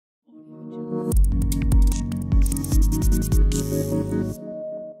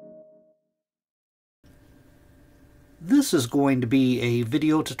This is going to be a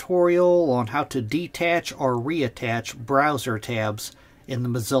video tutorial on how to detach or reattach browser tabs in the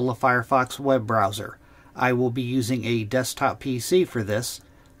Mozilla Firefox web browser. I will be using a desktop PC for this.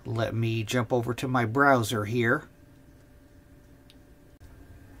 Let me jump over to my browser here.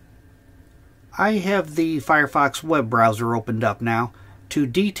 I have the Firefox web browser opened up now. To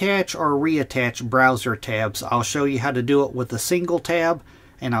detach or reattach browser tabs, I'll show you how to do it with a single tab,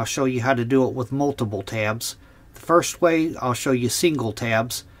 and I'll show you how to do it with multiple tabs. The first way, I'll show you single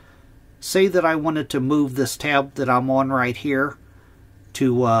tabs. Say that I wanted to move this tab that I'm on right here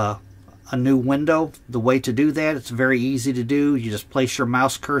to a new window. The way to do that, it's very easy to do. You just place your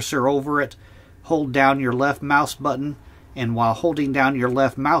mouse cursor over it, hold down your left mouse button, and while holding down your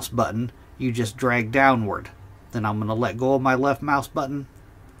left mouse button, you just drag downward. Then I'm going to let go of my left mouse button.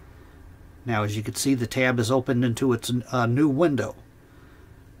 Now, as you can see, the tab is opened into its new window.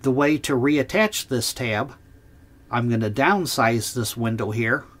 The way to reattach this tab, I'm going to downsize this window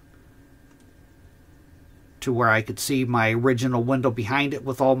here to where I could see my original window behind it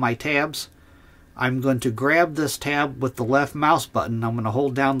with all my tabs. I'm going to grab this tab with the left mouse button. I'm going to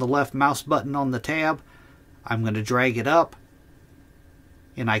hold down the left mouse button on the tab. I'm going to drag it up,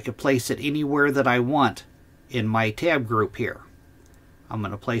 and I can place it anywhere that I want in my tab group here. I'm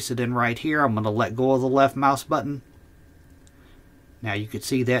going to place it in right here. I'm going to let go of the left mouse button. Now you can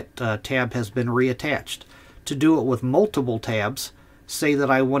see that tab has been reattached. To do it with multiple tabs, say that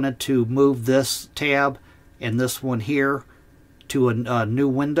I wanted to move this tab and this one here to a new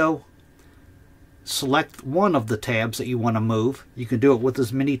window. Select one of the tabs that you want to move. You can do it with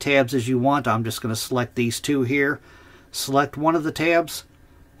as many tabs as you want. I'm just going to select these two here. Select one of the tabs,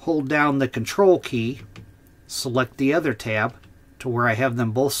 hold down the control key, select the other tab to where I have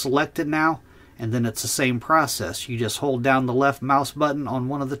them both selected now, and then it's the same process. You just hold down the left mouse button on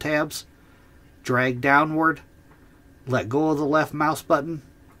one of the tabs, drag downward, let go of the left mouse button.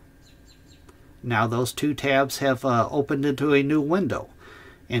 Now those two tabs have opened into a new window.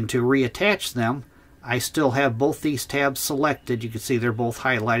 And to reattach them, I still have both these tabs selected. You can see they're both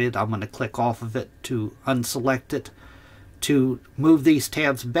highlighted. I'm going to click off of it to unselect it. To move these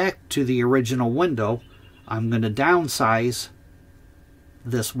tabs back to the original window, I'm going to downsize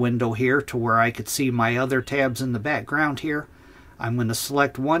this window here to where I could see my other tabs in the background here. I'm going to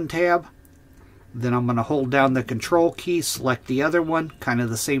select one tab, then I'm going to hold down the control key, select the other one, kind of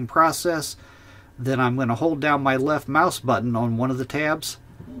the same process. Then I'm going to hold down my left mouse button on one of the tabs,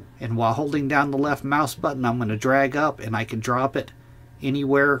 and while holding down the left mouse button, I'm going to drag up, and I can drop it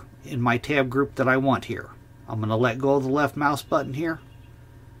anywhere in my tab group that I want here. I'm going to let go of the left mouse button here.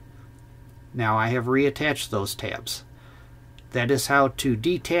 Now I have reattached those tabs. That is how to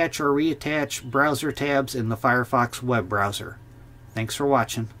detach or reattach browser tabs in the Firefox web browser. Thanks for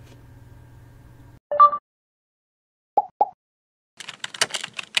watching.